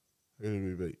 Who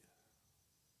did we beat?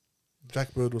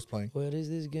 Jack Bird was playing. What is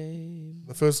this game?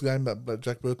 The first game that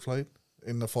Jack Bird played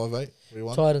in the 5-8, we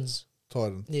won. Titans.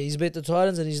 Titan, Yeah, he's beat the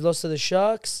Titans and he's lost to the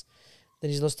Sharks. Then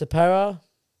he's lost to Para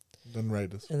then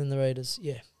Raiders. and then the Raiders.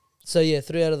 Yeah. So yeah,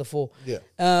 3 out of the 4. Yeah,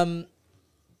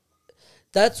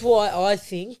 That's why I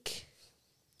think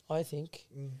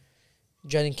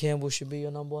Jaden Campbell should be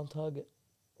your number 1 target.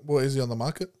 well, is he on the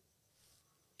market?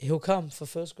 He'll come for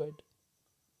first grade.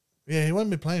 Yeah, he won't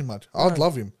be playing much. I'd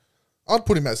love him. I'd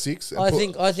put him at 6. I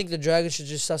think the Dragons should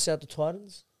just suss out the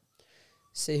Titans,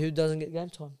 see who doesn't get game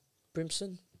time,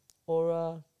 Brimson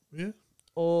or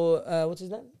what's his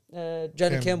name,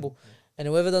 Jaden Campbell, and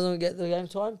whoever doesn't get the game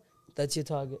time, that's your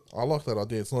target. I like that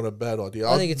idea. It's not a bad idea.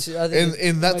 I think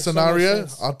in that makes so much scenario,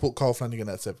 sense. I'd put Kyle Flanagan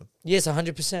at 7. Yes,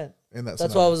 100%. In that That's why I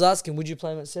scenario. was asking, would you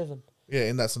play him at 7? Yeah,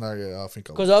 in that scenario, I think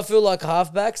I would. Because I feel like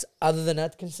halfbacks, other than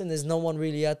Atkinson, there's no one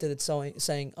really out there that's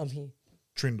saying I'm here.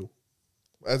 Trindle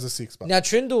as a 6 back. Now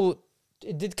Trindle,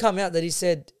 it did come out that he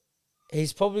said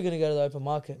he's probably going to go to the open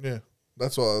market. Yeah,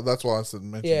 that's why I said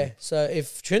mention. Yeah, him. so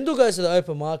if Trindle goes to the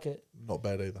open market, Not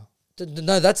bad either.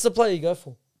 no, that's the player you go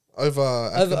for Over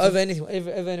over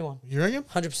anyone. You reckon?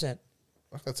 100%.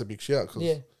 That's a big shout. Cause,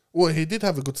 Yeah. Well, he did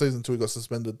have a good season until he got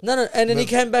suspended. No, and then he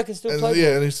came back and still played.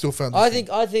 Yeah, and he still found. I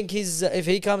think he's if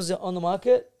he comes on the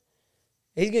market,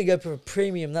 he's going to go for a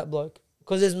premium, that bloke,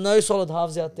 because there's no solid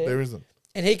halves out there. There isn't.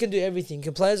 And he can do everything. He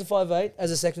can play as a 5'8",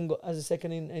 as a second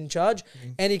in charge,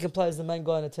 and he can play as the main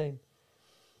guy in a team.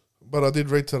 But I did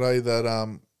read today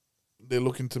that they're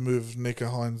looking to move Nico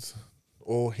Hines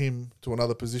or him to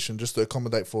another position just to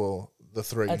accommodate for the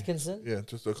 3. Atkinson? Yeah,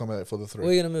 just to accommodate for the 3.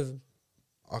 Where are you going to move him?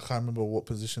 I can't remember what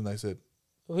position they said.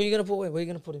 Who are you going to put where? Where are you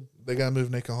going to put him? They're going to move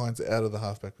Nico Hines out of the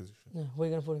halfback position. Yeah, where are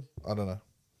you going to put him? I don't know.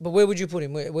 But where would you put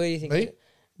him? Where do you think? Me?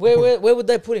 Where would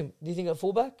they put him? Do you think at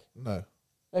fullback? No.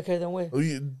 Okay, then where? Well,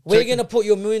 Where are you going to put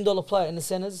your $1 million player in the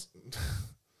centres?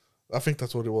 I think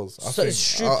that's what it was. So it's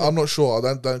stupid. I'm not sure.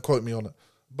 Don't quote me on it.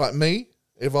 But me,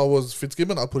 if I was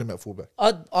Fitzgibbon, I'd put him at fullback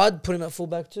I'd put him at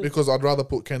fullback too. because I'd rather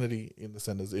put Kennedy in the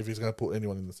centres if he's going to put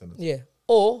anyone in the centres. Yeah,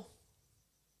 or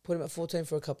put him at 14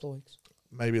 for a couple of weeks.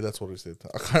 Maybe that's what he said.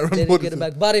 I can't remember Then what get he it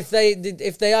said. back. But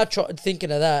if they are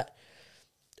thinking of that,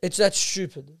 that's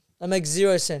stupid. That makes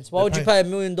zero sense. Why They're would you pay $1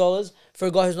 million for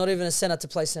a guy who's not even a centre to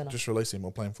play centre? Just release him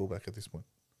or play him fullback at this point.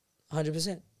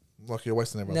 100%. Like you're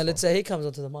wasting Now everyone's let's time. say he comes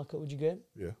onto the market. Would you get him?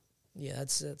 Yeah, Yeah,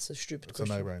 that's a stupid it's a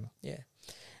question. no-brainer. Yeah.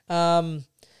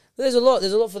 There's a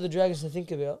lot for the Dragons to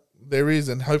think about. There is,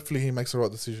 and hopefully he makes the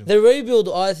right decision. The rebuild,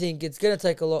 I think, it's going to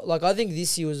take a lot. Like, I think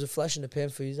this year was a flash in the pan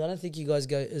for you. I don't think you guys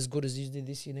go as good as you did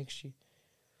this year next year.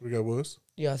 We go worse?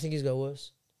 Yeah, I think he's go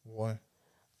worse. Why?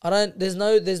 There's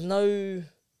no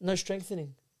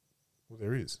strengthening. Well,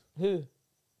 there is. Who?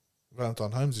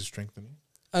 Valentine Holmes is strengthening.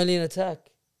 Only in attack.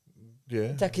 Yeah.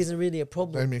 Attack isn't really a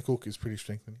problem. Damien Cook is pretty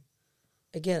strengthening.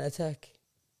 Again, attack.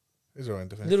 He's all right in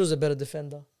defense. Little's a better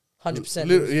defender.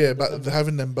 100%. Yeah, but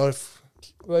having them both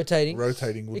rotating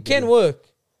would it can work.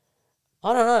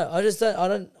 I don't know. I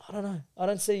don't know. I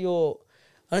don't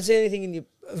see anything in your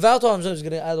Valentine's is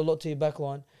going to add a lot to your back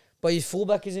line, but your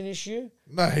fullback is an issue.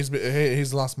 No,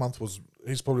 his last month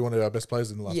he's probably one of our best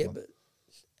players in the last month. But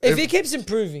if he keeps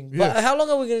improving, but how long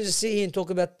are we going to just sit here and talk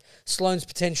about Sloane's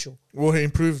potential? Well, he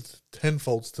improved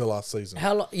tenfold to last season.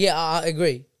 How long? Yeah, I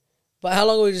agree. But how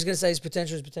long are we just going to say his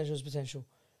potential?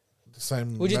 The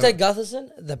same. Would you take Gutherson?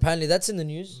 Apparently, that's in the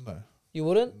news. No. You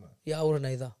wouldn't? No. Yeah, I wouldn't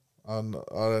either. I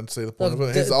don't see the point Like of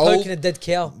it. He's poking old. a dead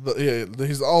cow.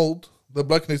 He's old. The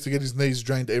bloke needs to get his knees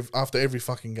drained after every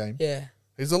fucking game. Yeah.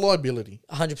 He's a liability.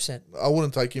 100%. I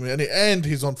wouldn't take him. And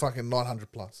he's on fucking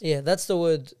 900 plus. Yeah, that's the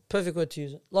word. Perfect word to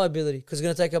use. Liability. Because he's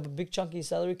going to take up a big chunk of your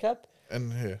salary cap.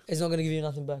 And yeah. He's not going to give you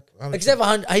nothing back. 100%.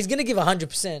 Except he's going to give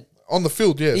 100%. On the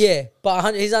field, yes. Yeah,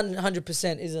 but his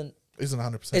 100% isn't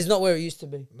 100%. It's not where it used to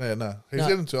be. Yeah, no. He's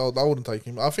getting too old. I wouldn't take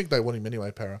him. I think they want him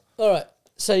anyway, Para. All right.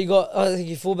 So you got, I think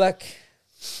your fullback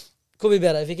could be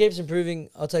better. If he keeps improving,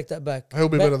 I'll take that back. He'll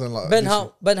be better than like Ben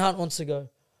Hunt wants to go.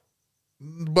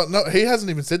 But no, he hasn't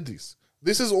even said this.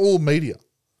 This is all media.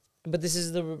 But this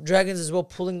is the Dragons as well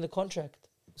pulling the contract.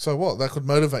 So what? That could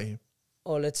motivate him.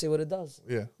 Oh, let's see what it does.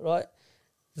 Yeah. Right?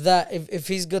 That if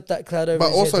he's got that cloud over but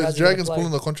his also, head, how's he Dragons gonna play?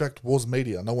 pulling the contract was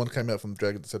media. No one came out from the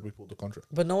Dragons and said we pulled the contract.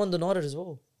 But no one denied it as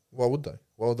well. Why would they?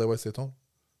 Why would they waste their time?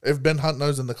 If Ben Hunt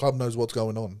knows and the club knows what's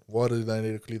going on, why do they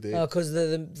need to clear their... Because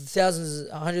the thousands,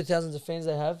 100,000s of fans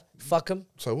they have, fuck them.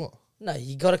 So what? No,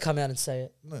 you got to come out and say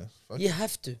it. No. Fuck. You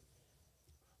have to.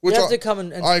 Which you have to come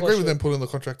and I agree squash with it. them pulling the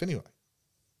contract anyway.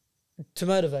 To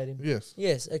motivate him. Yes.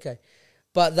 Yes, okay.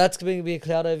 But that's going to be a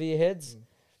cloud over your heads.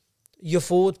 Your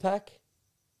forward pack,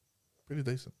 Pretty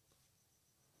decent.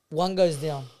 one goes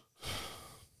down.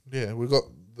 Yeah, we've got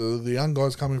the young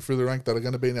guys coming through the rank that are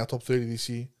going to be in our top 30 this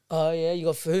year. Oh, yeah, you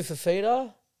got who for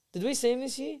Fafita? Did we see him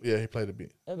this year? Yeah, he played a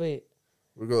bit. A bit.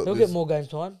 We got He'll this, get more game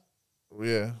time.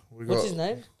 Yeah, we got What's his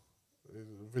name?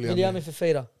 William. Viliame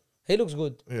Fafita. He looks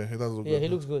good. Yeah, he does look Yeah, good. he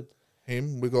looks good.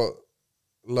 Him. We got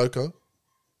Loco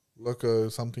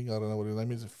something. I don't know what his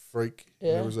name is. Freak in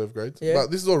Yeah. the reserve grades. Yeah.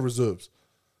 But this is all reserves,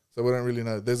 so we don't really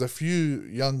know. There's a few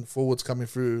young forwards coming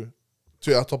through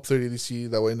to our top 30 this year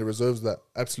that were in the reserves that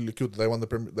absolutely killed. They won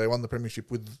the premiership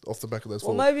with off the back of those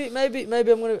Well, forwards. maybe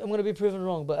I'm gonna be proven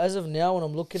wrong. But as of now, when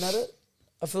I'm looking at it,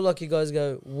 I feel like you guys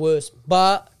go worse.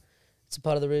 But it's a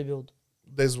part of the rebuild.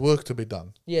 There's work to be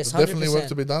done. Yes, There's definitely work 100%.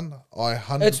 to be done.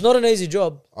 It's not an easy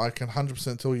job. I can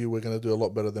 100% tell you we're going to do a lot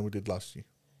better than we did last year.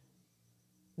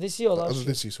 This year or last year?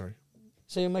 This year, sorry.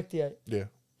 So you'll make the 8. Yeah.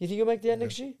 You think you'll make the 8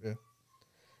 next year? Yeah.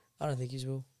 I don't think you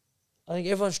will. I think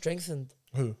everyone's strengthened.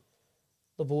 Who?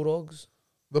 The Bulldogs.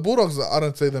 The Bulldogs, I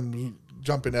don't see them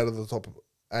jumping out of the top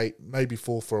 8, maybe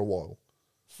 4 for a while.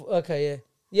 Okay,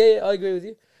 yeah, I agree with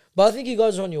you. But I think you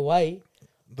guys are on your way.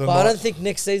 They're But I not- don't think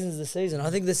next season's the season. I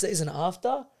think the season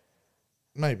after,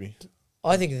 Maybe.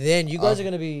 I think then you guys are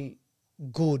going to be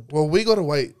good. Well, we got to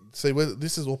wait. See,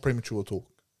 this is all premature talk.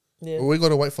 Yeah, Well, we got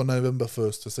to wait for November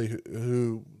 1st to see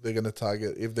who they're going to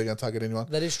target, if they're going to target anyone.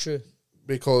 that is true.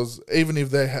 Because even if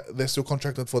they're still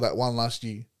contracted for that one last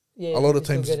year, Yeah, a lot of you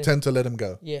still teams get him. tend to let them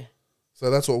go. Yeah, So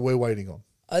that's what we're waiting on.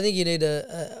 I think you need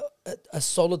a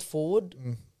solid forward.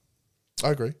 I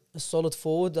agree. A solid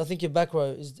forward. I think your back row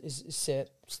is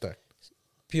set. Stacked.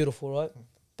 Beautiful, right?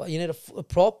 But you need a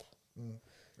prop.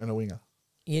 And a winger.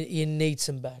 You need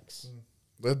some backs.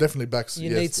 They're definitely backs. You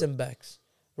yes. need some backs,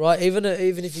 right? Even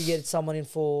if you get someone in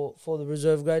for the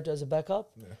reserve grade as a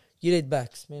backup, you need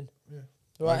backs, man. Yeah.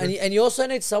 Right, and you also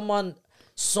need someone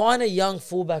sign a young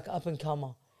fullback up and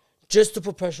comer, just to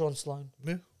put pressure on Sloan.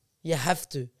 Yeah. You have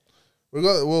to. We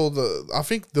got I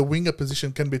think the winger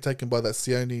position can be taken by that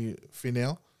Sione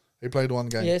Finau. He played one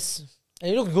game. Yes,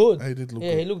 and he looked good. He did look Yeah,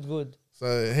 good. he looked good.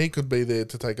 So he could be there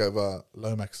to take over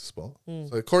Lomax's spot.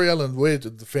 So Corey Allen,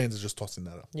 the fans are just tossing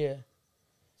that up. Yeah,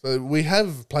 So we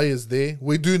have players there.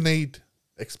 We do need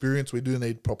experience. We do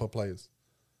need proper players.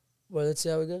 well, let's see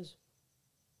how it goes.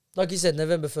 Like you said,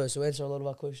 November 1st, we'll answer a lot of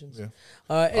our questions. Yeah.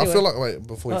 All right, anyway. I feel like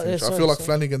before you Oh, yeah, finish, I sorry, feel like sorry.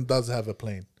 Flanagan does have a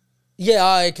plan. Yeah,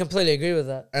 I completely agree with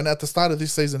that. And at the start of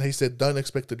this season, he said, "Don't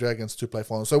expect the Dragons to play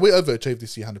finals." So we overachieved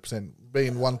this year, 100%,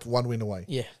 being one win away.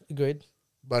 Yeah, agreed.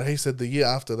 But he said the year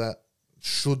after that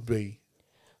should be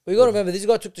We got to remember, this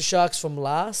guy took the Sharks from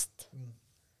last.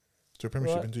 to a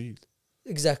premiership Right. in 2 years.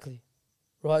 Exactly.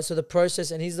 Right, so the process,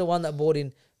 and he's the one that bought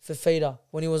in Fafita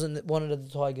when he wasn't wanted at the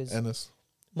Tigers. Ennis.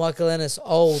 Michael Ennis,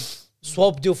 old.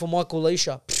 Swap deal for Michael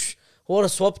Leisha. Psh, what a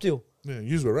swap deal. Yeah,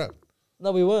 yous were wrapped.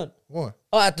 No, we weren't. Why?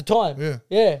 Oh, at the time. Yeah.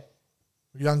 Yeah.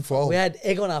 Young for old. We had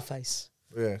egg on our face.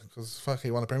 Yeah, because fuck, he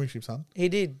won a premiership, son. He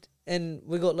did. And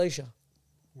we got Leisha.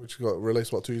 Which got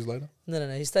released, 2 years later?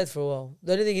 No. He stayed for a while.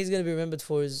 The only thing he's going to be remembered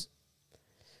for is...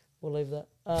 We'll leave that.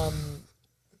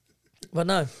 But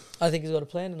no, I think he's got a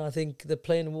plan, and I think the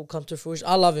plan will come to fruition.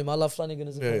 I love him. I love Flanagan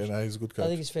as a coach. Yeah, no, he's a good I coach.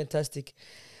 think he's fantastic.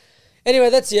 Anyway,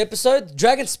 that's the episode.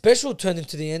 Dragon special turned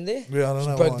into the end there. Yeah, I don't Just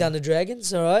know broke why. down the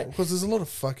Dragons, all right? Because there's a lot of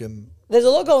fucking... There's a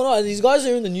lot going on. These guys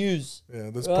are in the news. Yeah,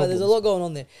 there's Right, problems. there's a lot going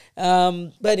on there.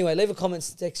 But anyway, leave a comment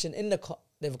section in the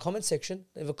leave a comment section.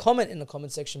 Leave a comment in the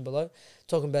comment section below,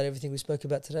 talking about everything we spoke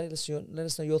about today. Let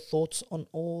us know your thoughts on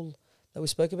all that we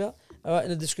spoke about. All right, in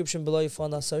the description below you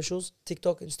find our socials: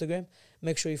 TikTok, Instagram.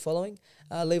 Make sure you're following.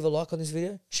 Leave a like on this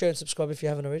video. Share and subscribe if you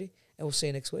haven't already. And we'll see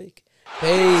you next week.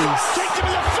 Peace. Kicked him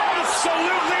in the face, so